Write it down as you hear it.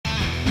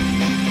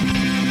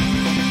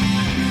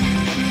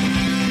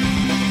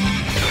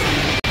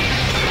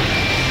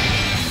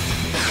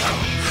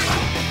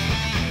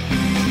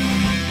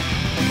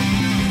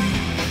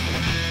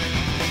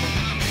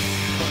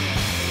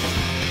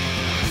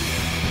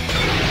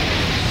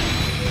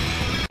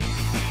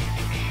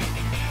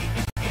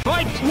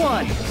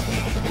one.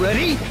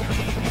 Ready?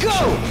 Go!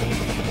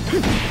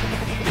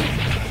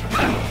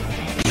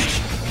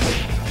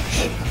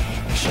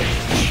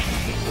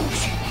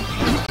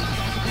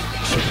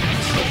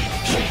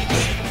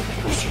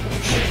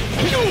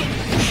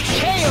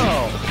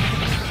 KO!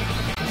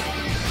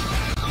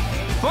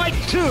 Fight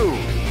two!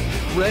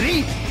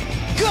 Ready?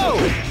 Go!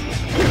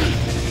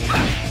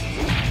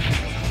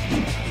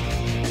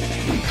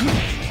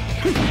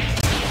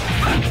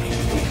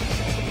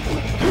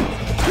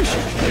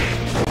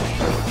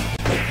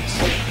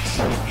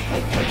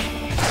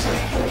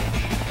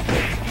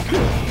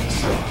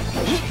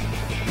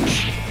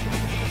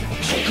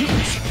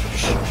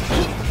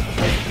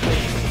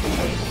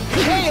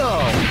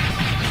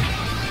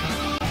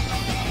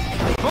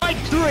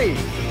 Three,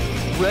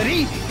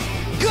 ready,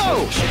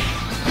 go!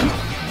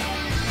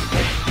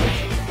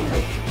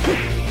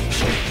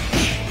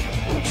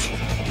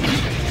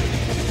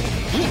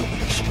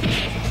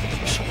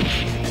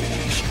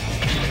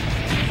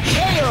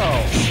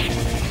 KO!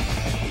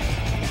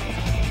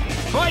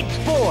 Fight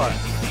four,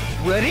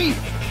 ready,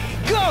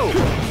 go!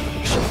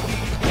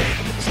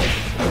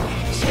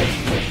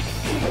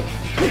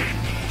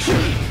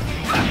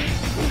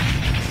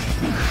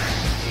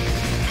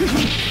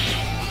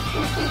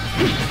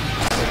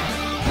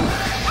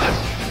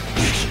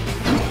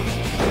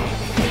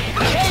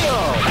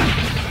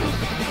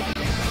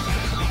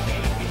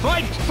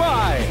 Fight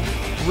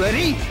five!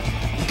 Ready?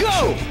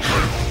 Go!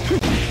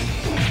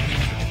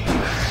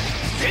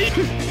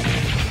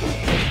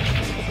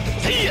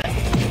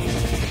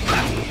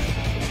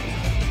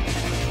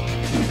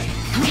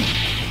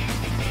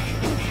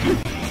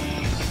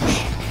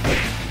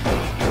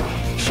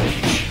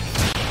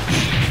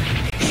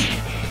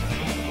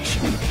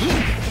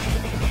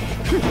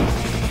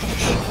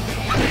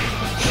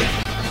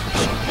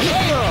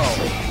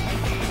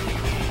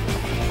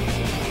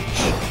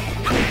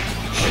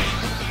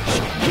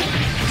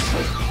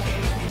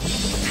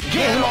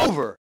 Game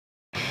over!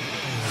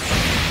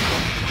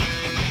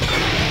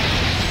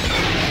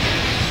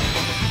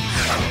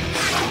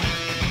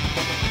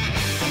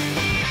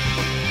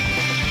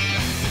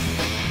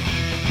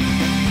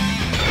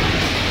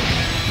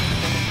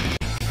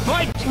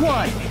 Fight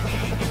one!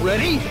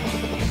 Ready?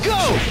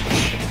 Go!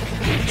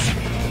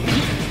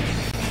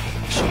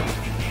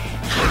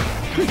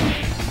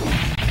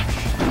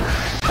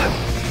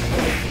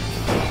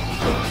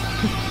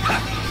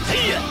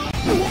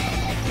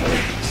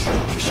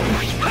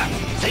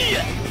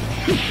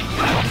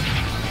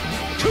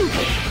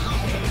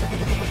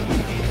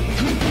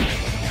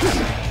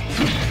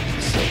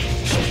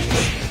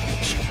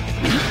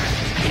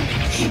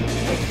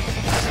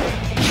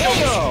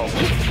 KO!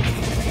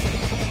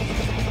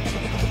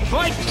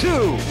 Fight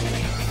two!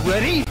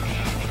 Ready?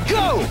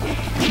 Go!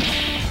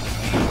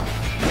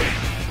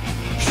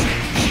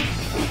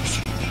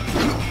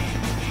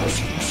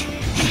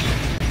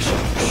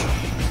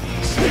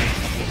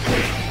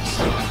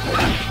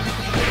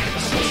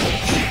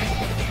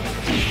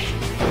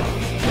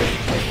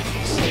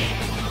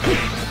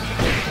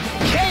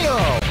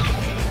 KO!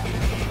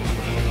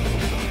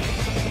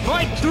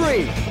 Fight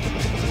three!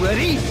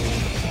 Ready?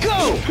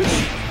 Go!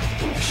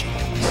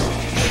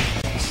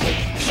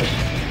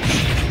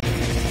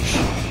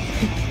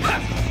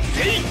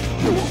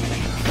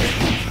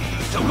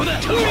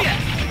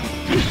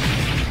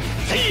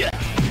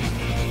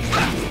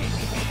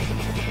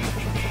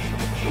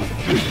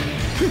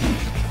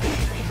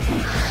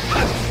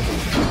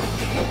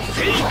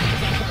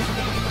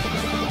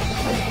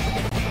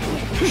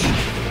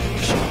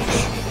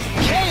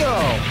 KO!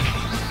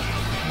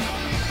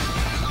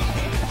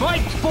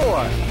 Fight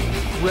four!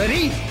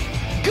 Ready?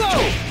 Go!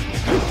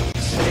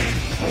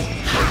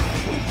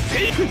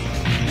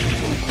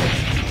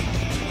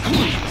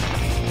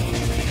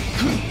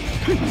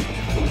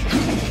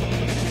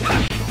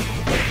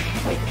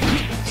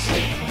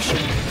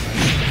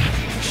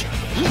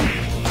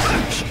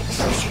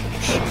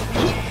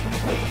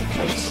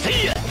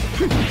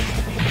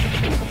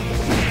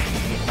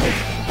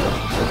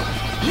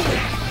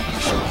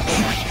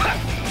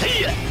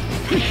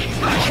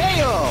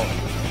 KO!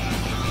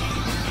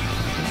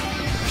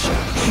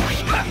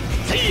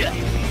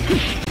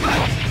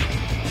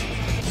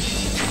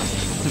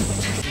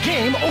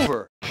 Game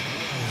over!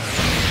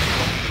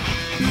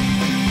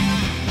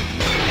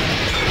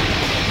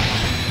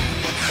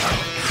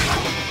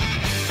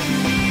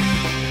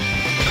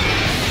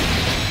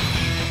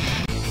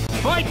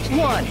 Fight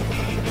one!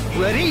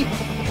 Ready?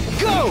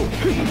 Go!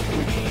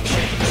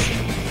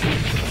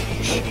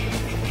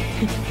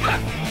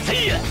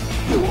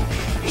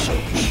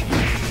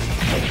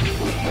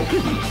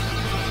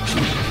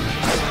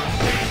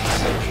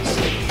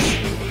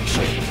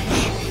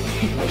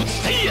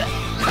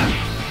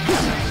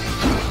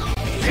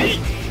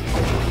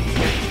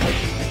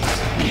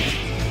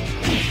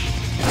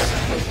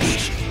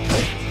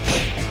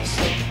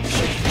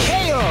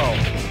 KO!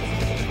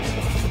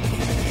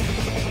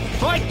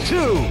 Fight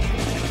two!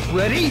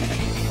 Ready?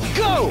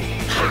 Go!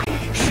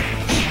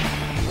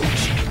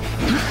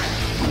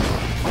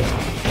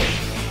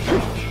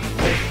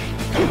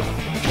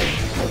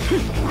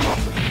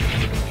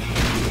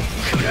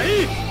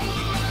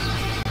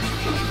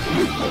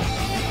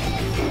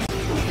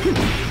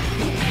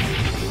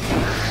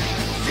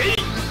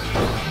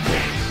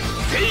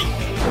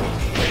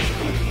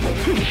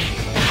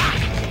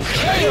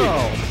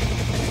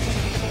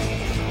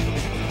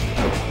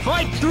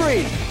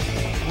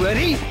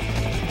 Ready?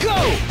 Go!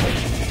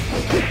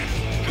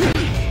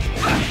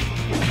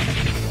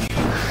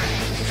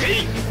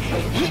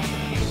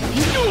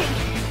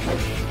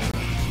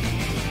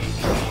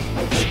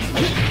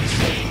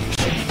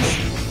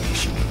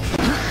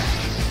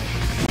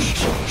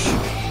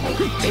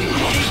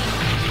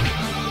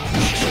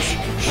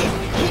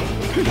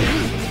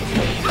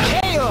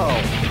 KO!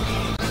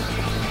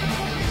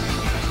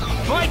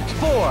 Fight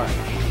 4!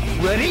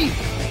 Ready?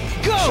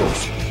 Go!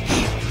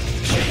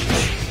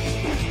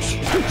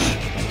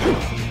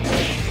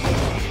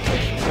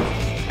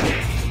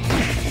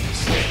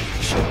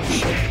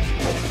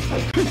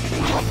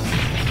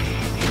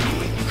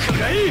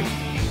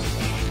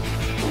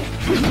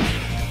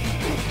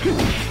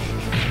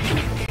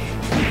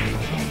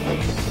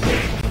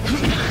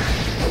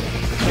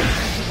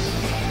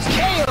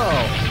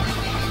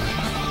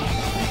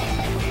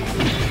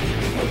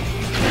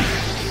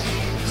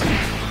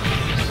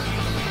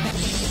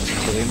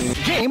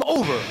 Game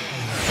over.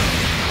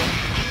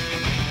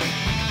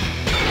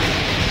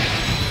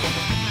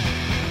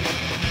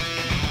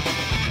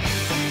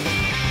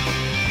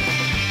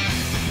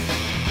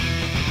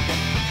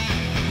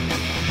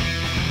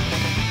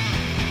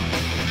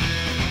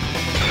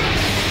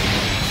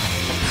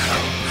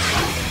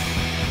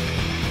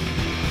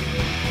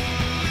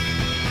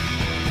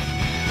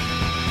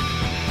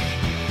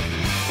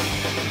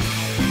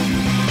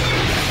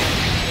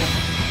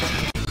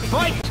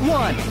 Fight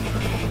 1.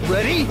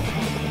 Ready?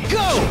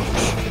 Go!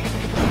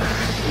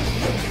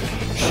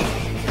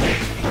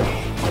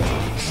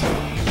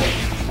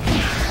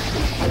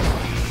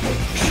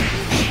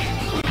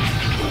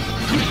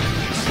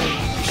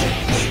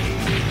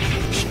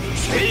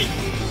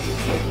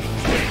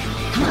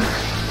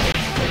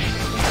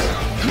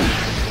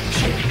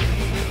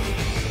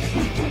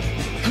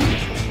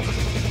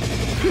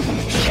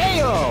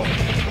 KO!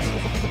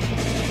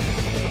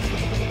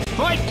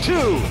 Fight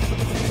 2!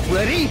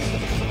 Ready?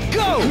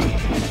 Go!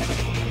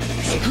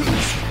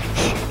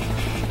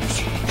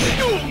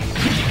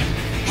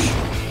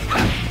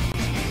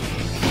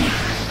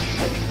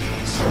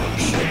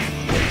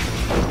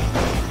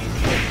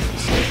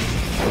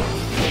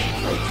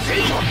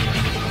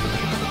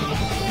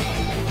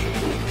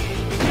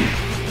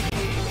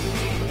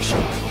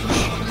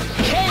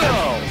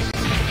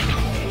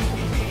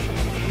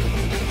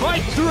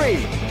 Fight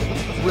 3!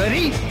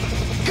 Ready?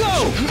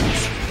 Go!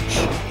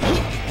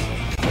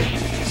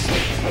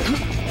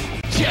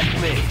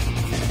 Checkmate!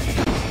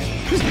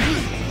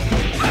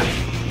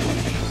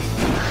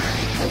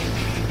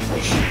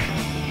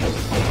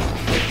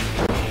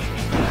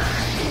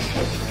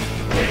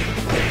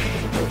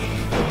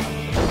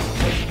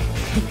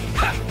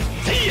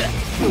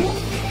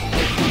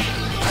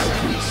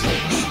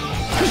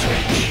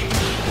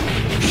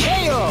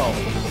 KO!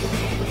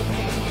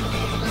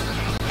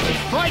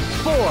 Fight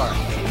 4!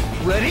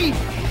 Ready?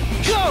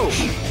 Go!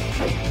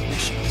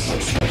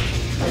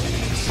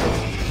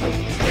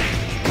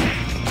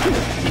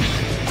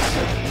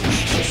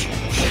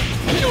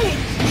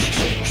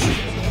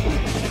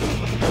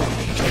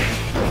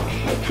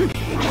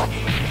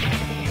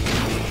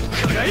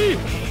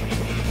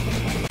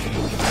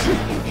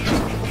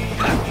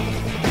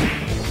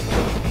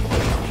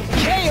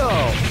 KO!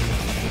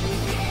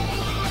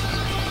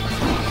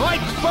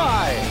 Fight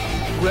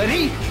 5!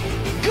 Ready?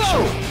 Go!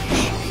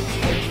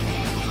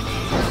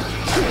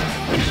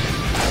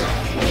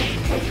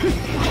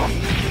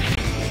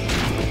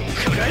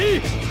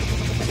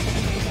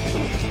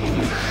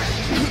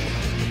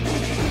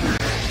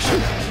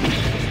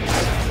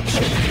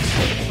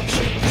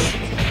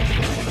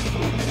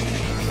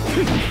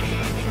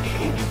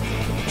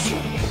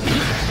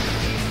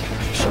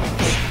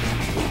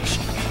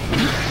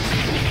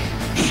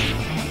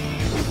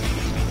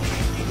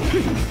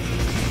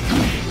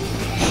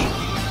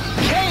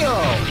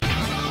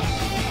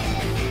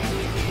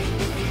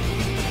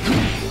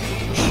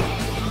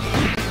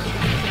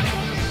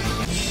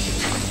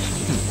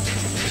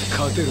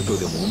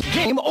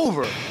 Game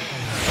over!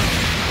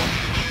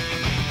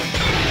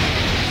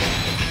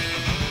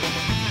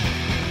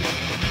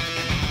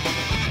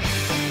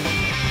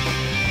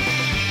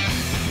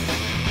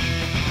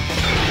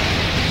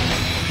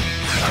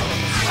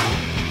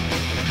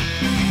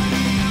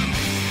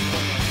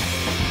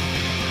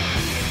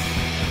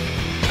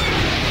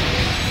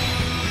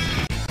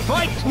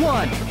 Fight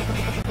 1!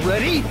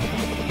 Ready?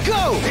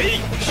 Go!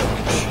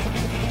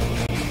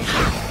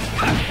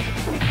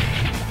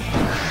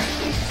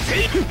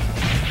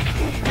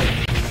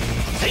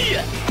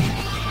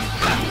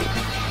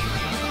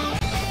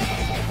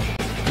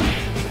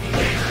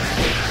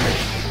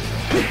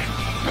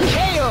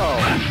 KO!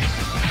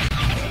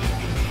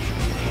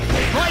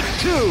 Fight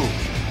 2!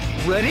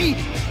 Ready?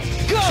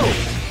 Go!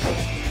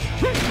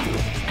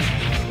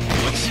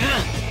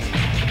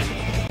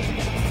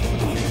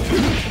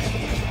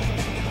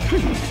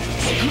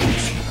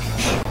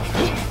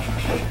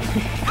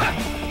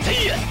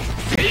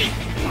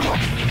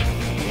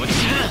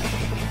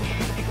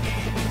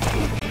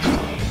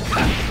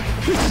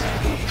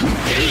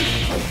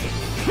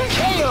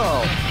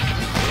 KO!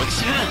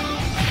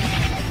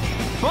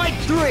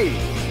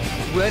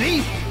 Ready?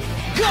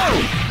 Go!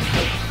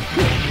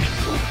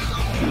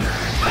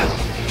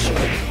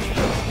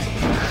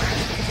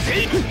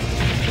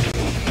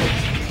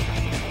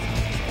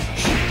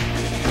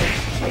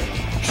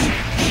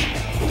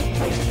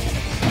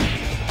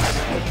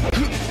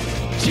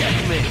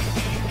 Checkmate!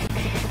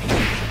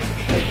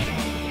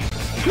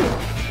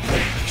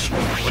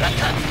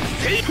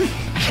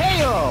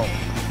 KO!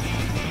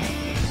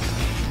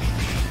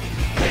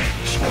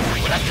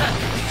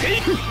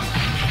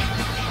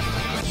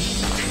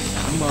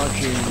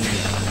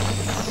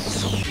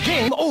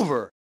 Game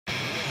over!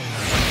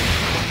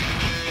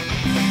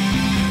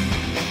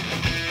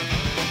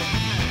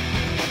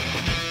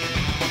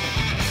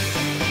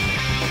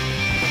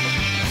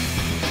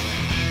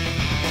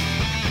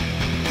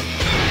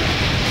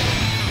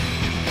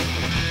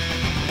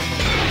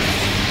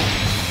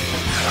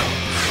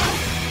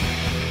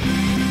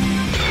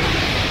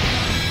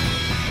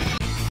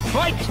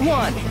 Fight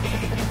one!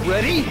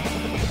 Ready?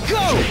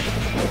 Go!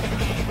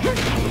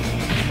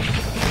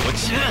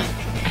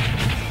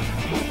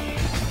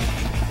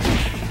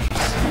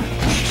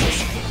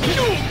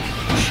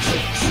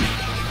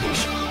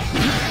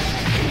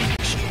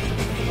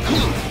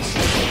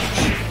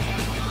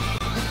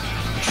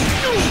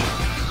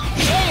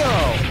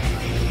 KO!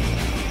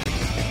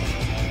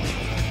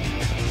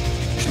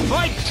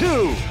 Fight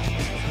two!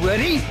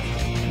 Ready?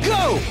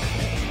 Go!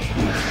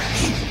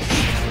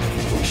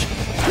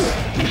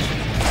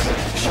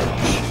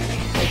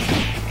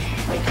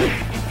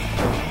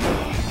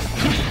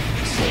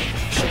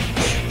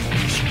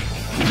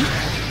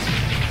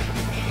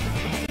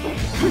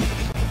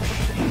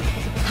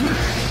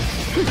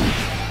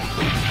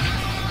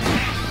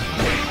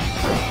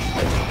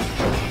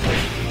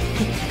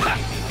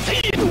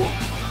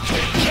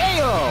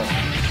 KO!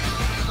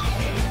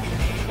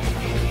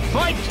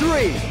 Fight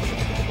three!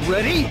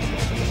 Ready?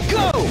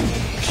 Go!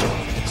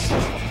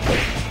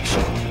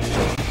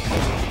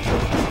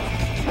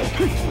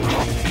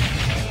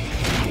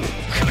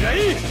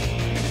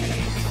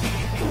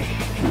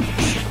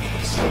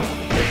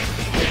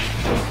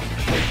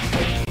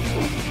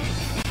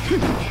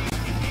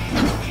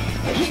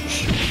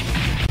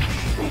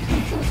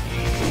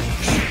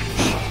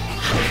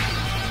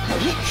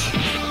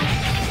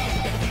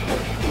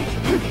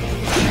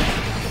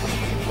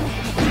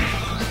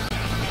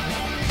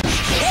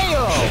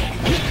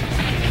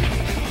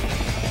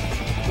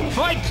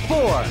 Fight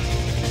four!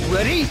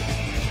 Ready?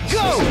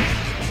 Go!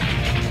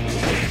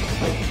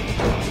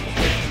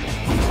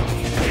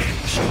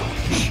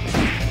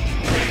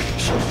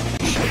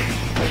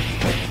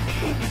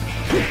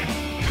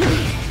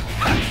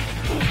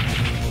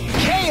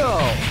 KO!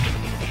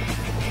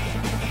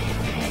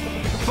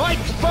 Fight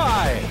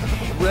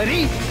five!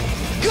 Ready?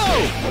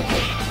 Go!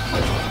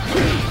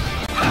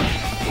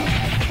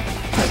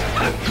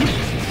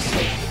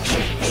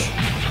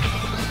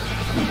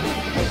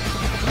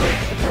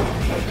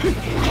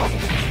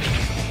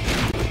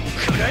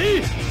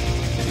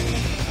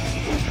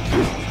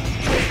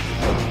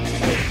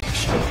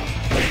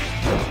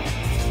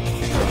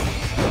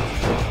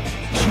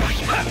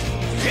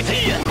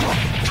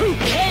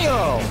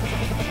 KO!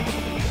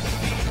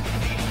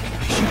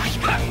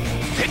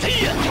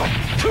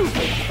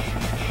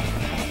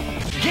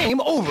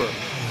 Game over!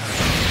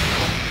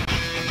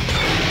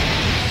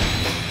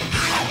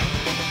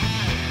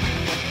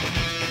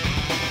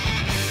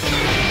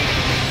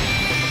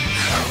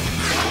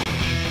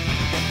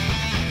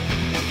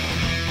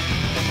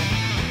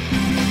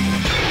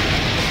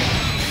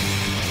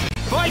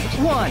 Fight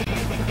one!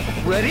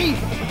 Ready?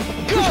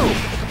 Go!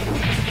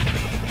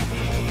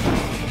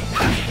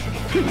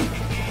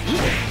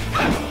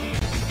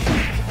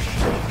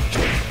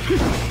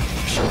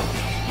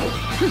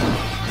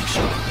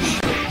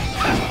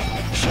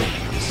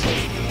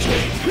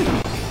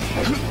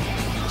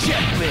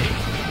 Checkmate!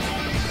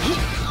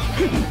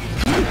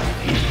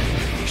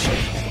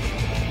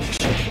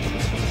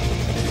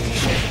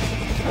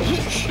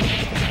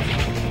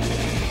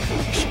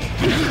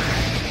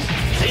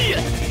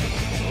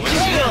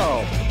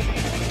 KO!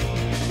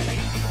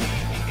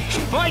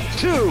 Fight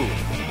two!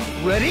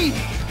 Ready?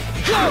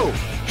 Go!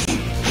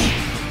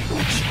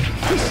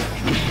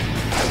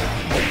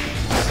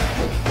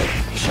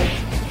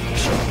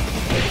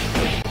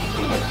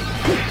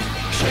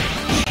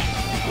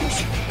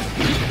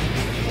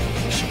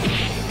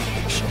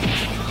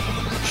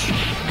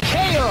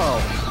 KO!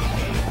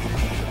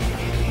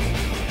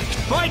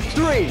 Fight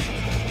three!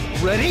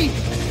 Ready?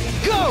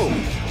 Go!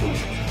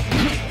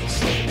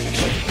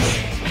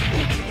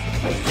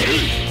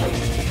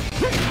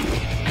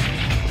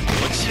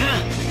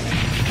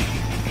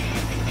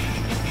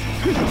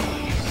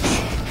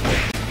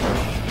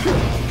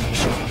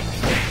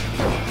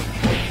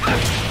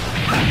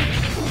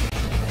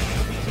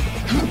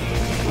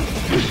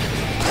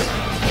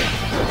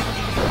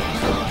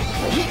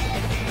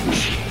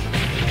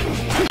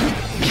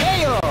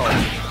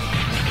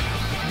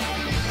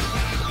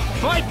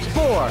 Fight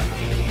four!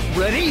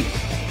 Ready?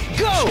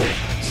 Go!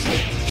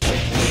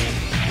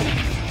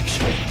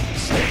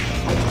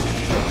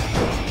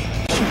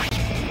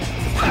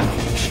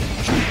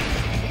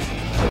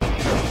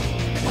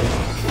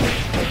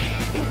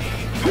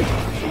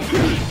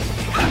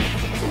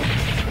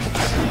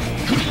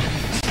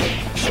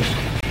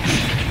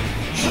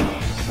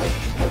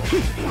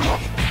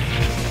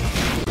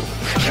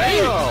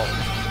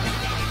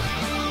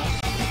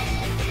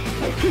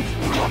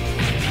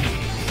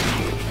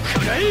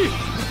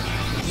 Ready?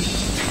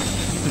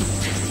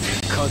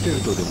 勝て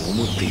るとでも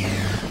思っている。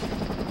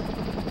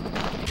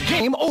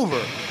Game over.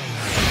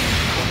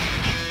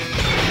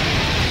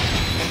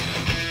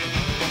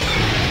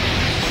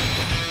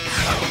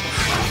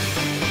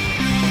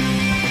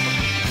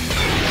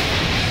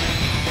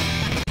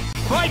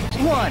 Fight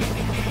one.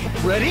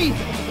 Ready?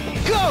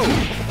 Go.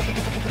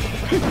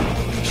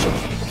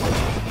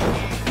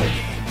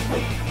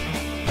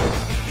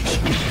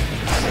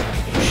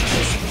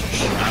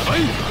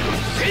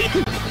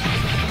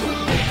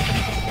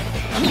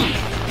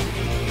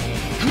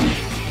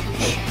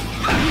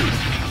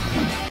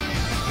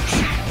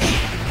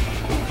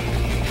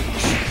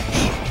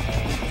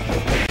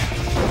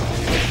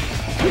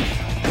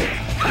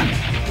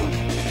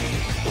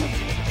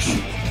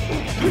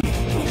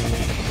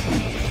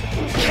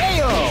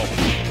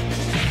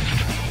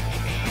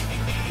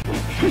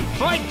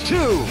 Fight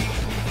two!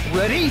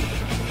 Ready?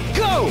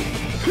 Go!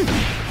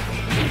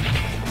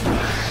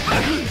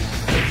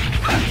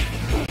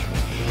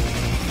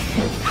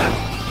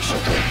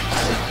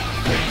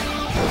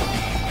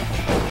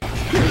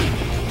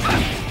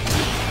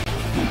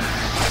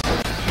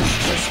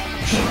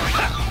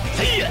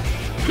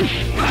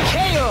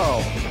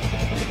 KO!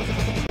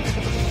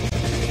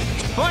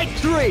 Fight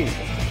three!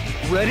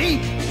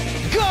 Ready?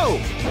 Go!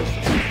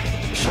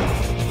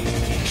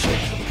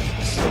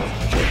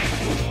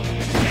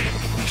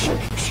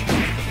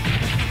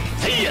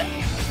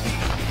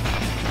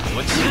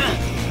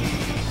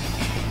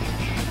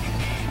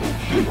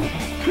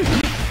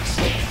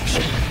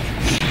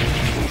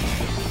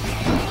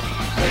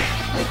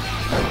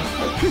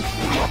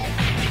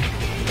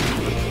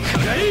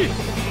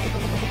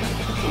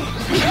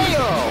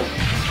 KO!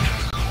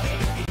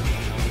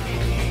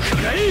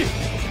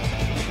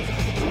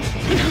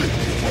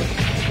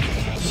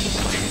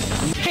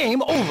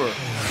 Game over.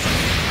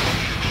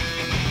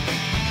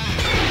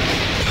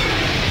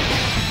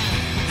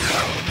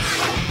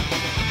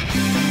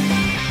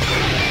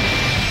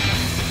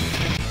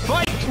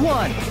 Fight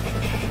one.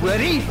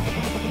 Ready?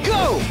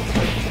 Go!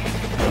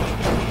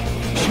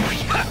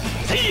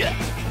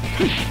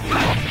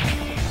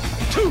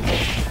 Two.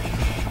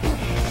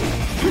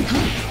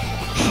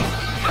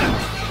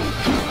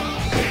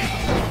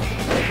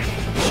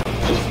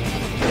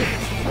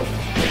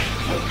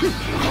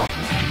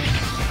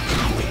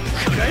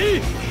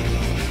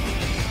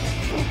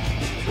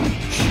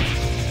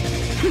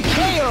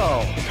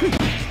 KO!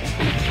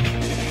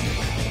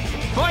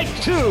 Fight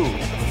two!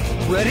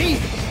 Ready?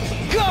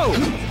 Go!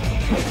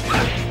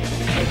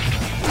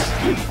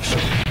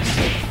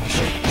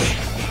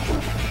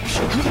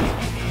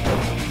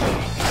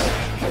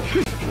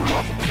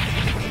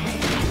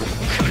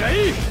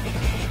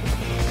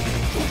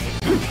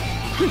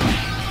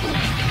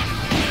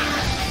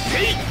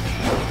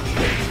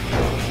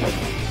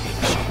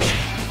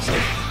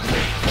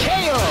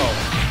 KO!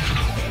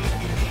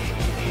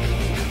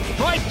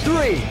 Fight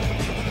three!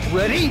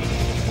 Ready?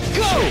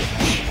 Go!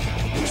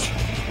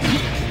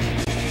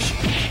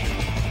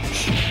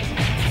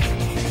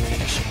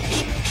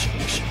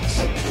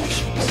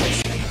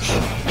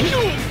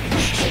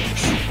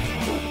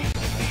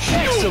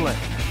 Excellent!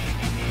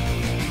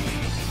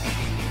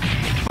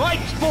 Fight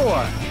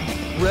four!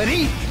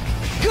 Ready?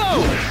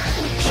 Go!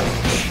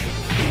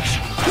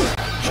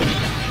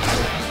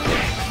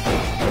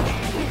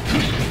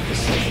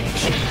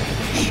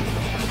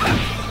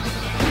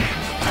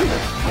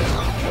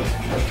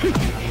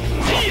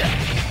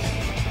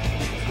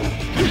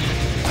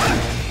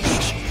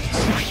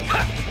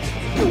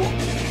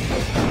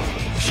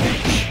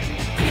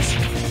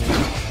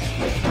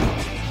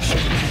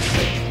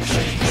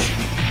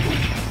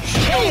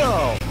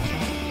 KO!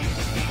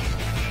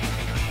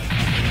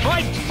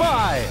 Fight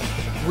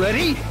five!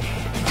 Ready?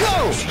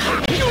 Go!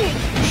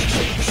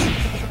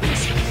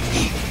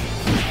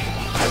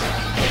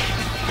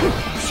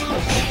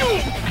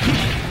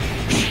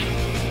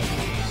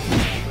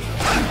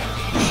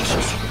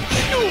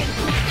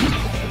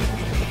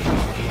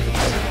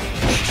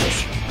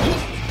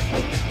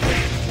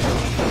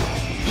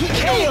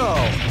 KO!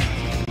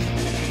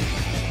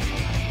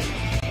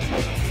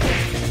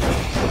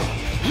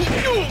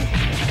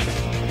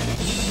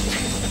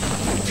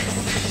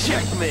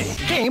 Checkmate!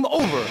 Game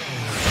over!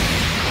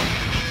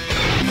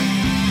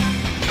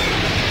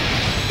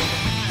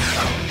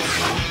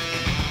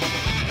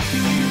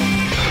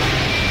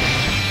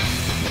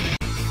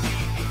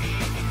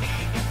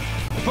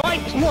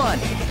 Fight one!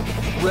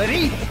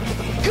 Ready?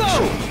 Go!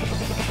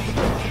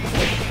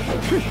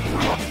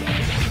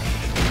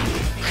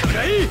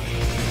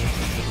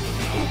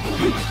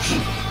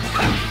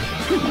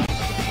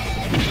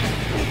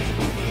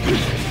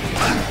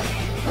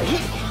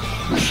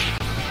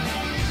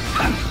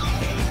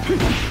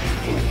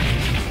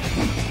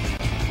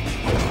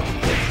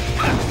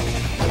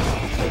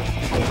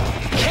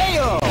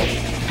 KO!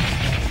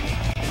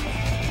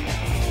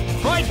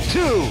 Fight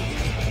two!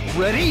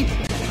 Ready?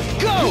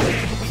 Go!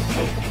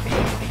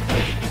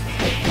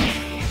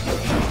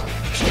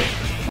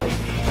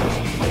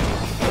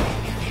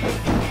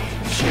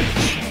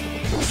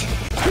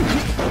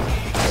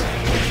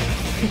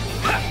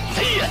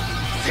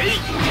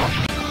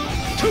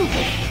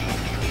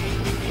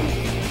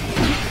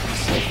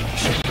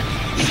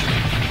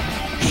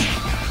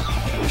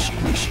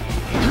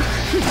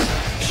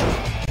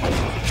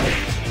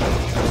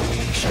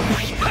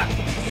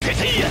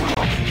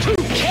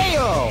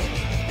 KO!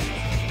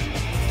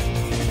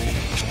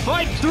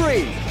 Fight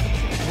 3!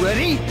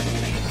 Ready?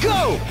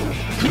 Go!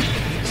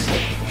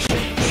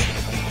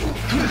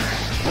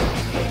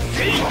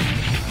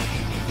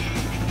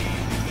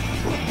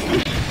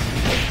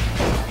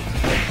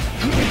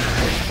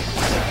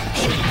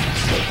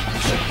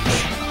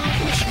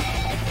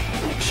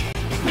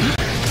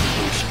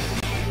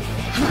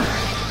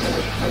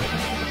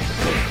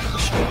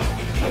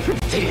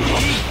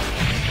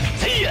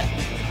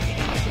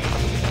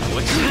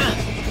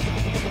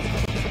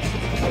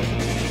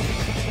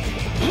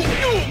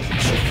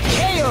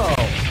 KO!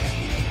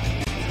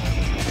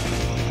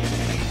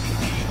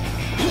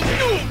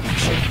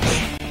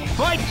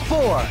 Fight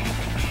 4!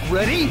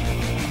 Ready?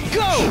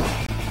 Go!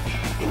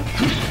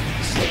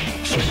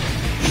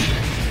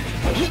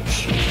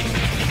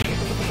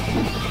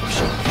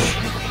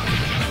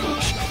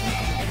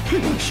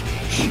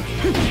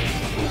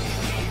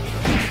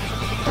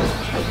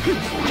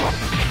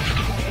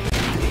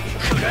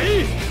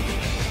 KO!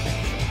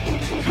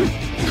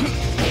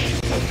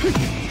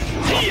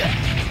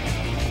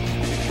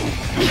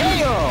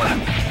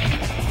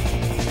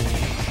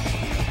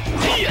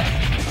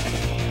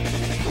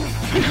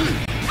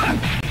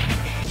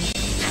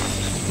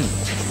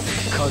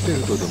 勝て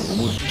るとでも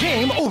思う。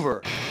Game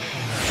over!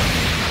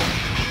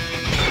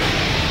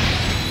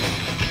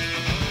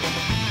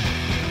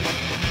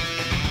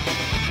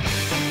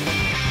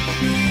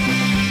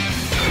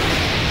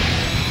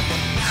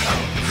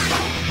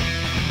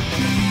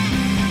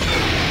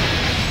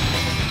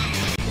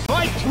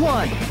 Fight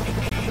 1!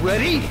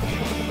 Ready?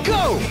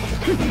 Go!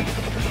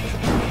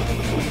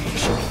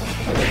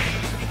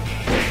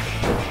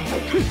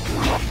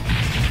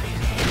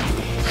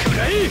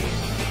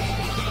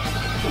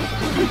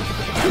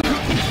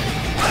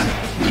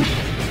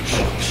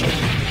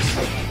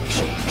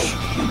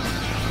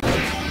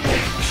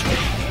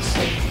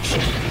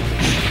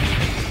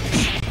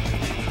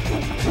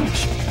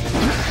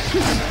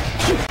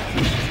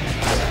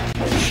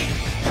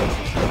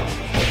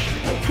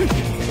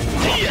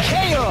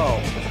 KO!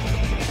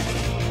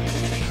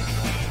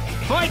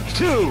 Fight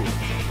 2!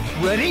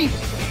 Ready?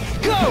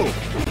 Go!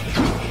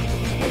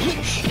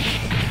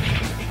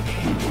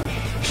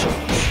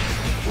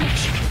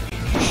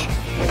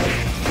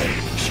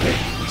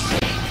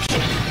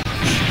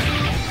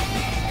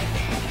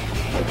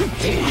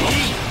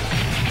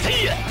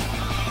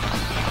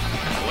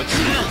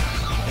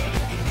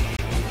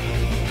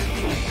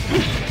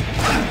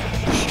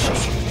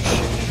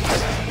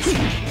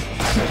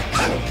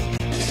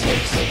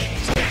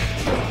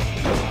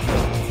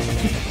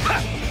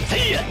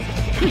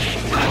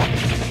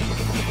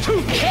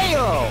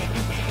 KO!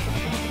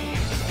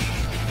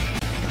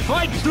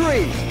 Fight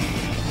 3!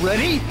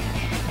 Ready?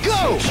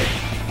 Go!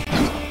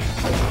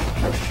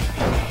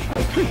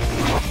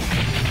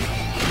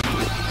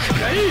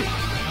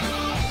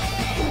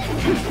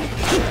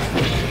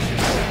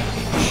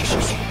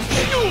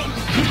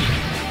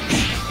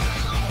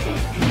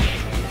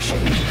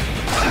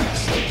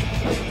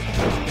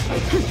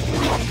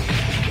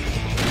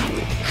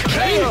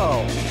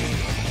 KO!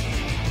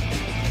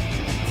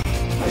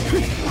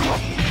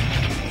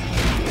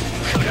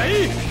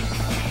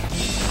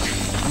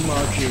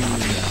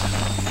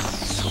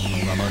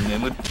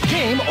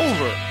 Game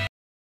over!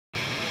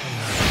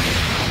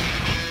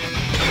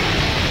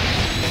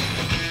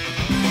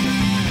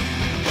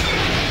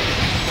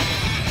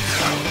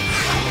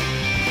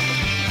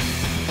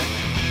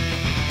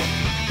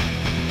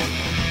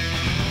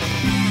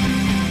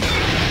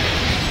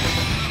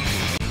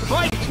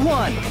 Fight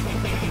 1!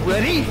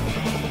 Ready?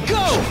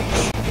 Go!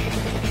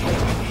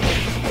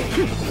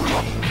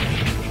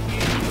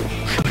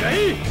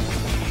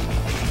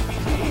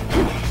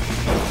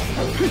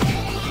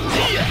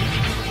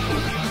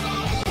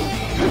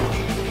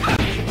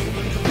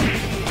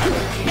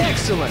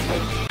 Excellent!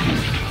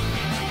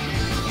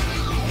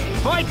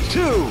 Fight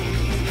 2!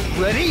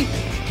 Ready?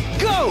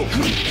 Go!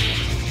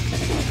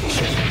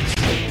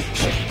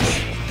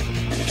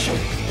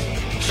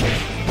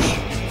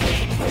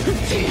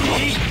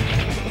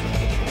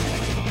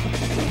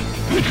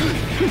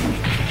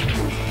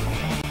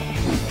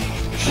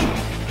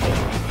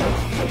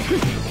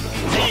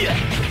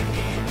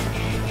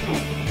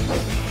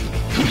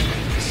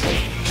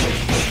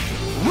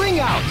 Ring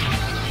out!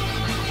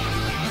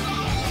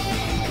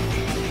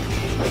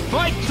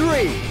 Fight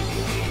 3!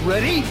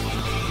 Ready?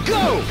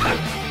 Go!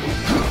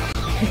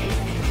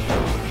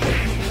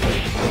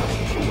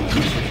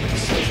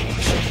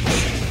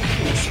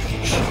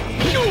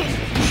 KO!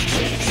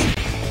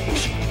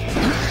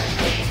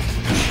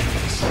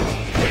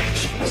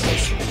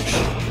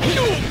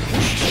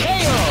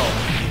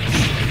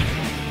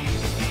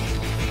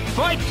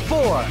 Fight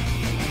 4!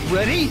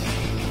 Ready?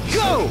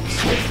 Go!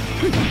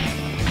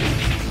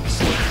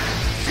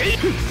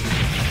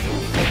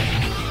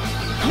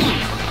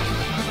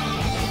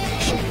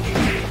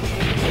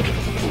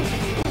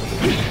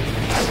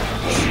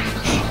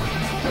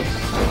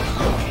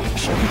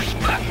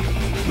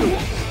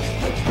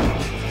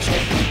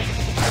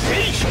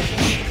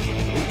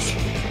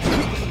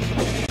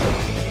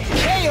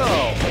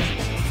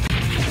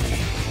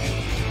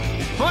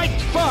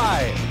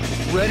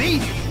 Ready?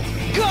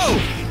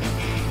 Go!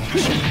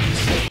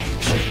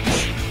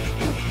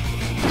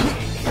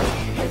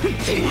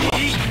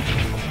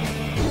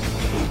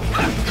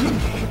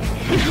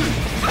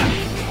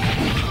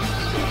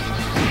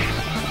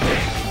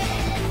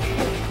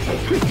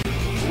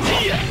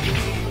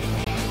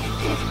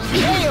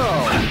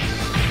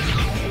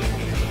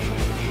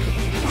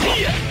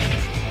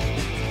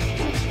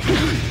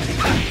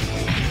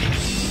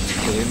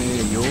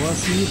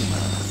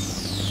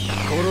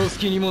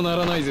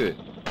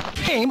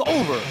 Game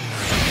over.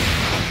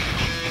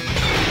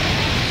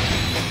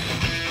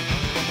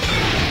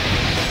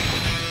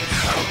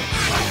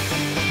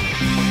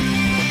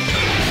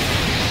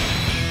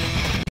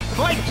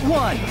 Fight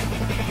one.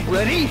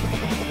 Ready?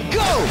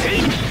 Go!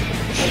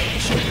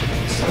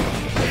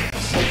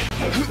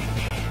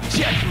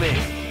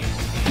 Checkmate.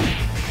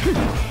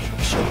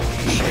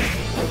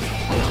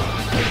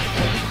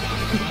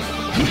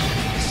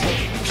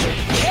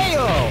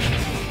 KO.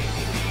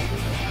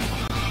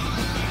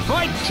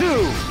 Fight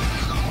two.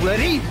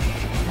 Ready?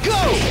 Go!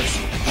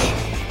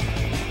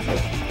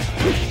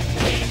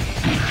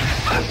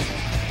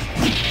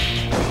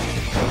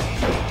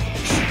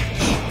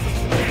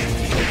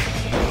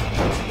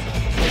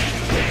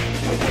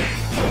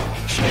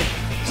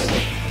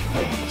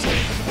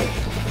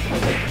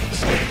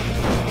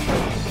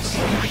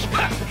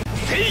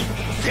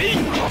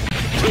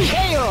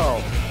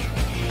 KO!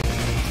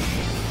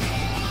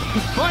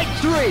 Fight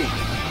three!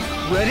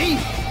 Ready?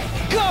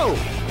 Go!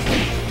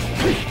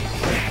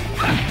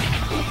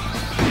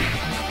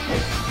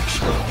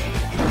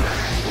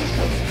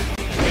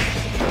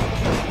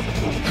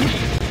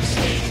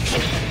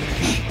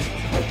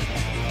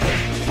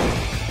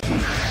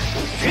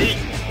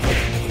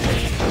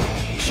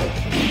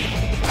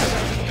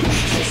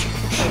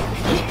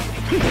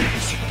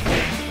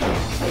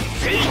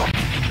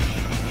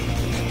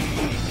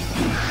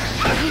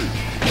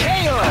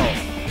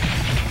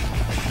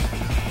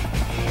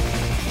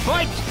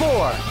 Fight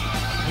four!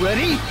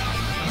 Ready?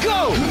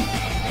 Go!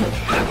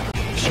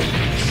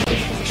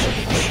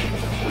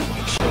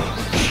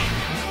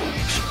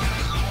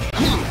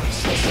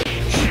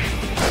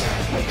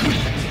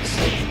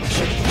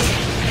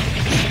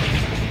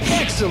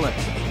 Excellent!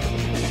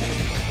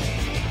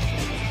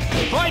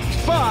 Fight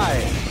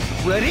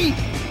five! Ready?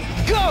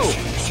 Go!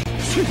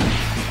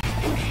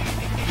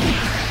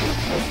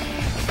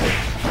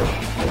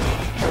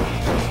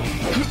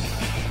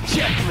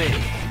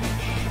 Checkmate!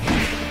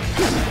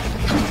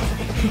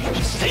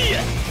 See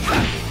ya!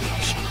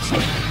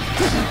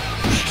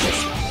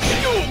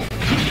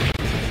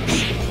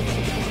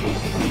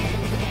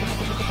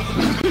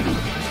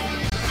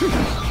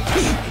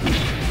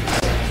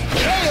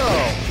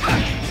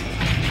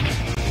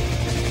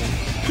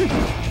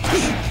 KO!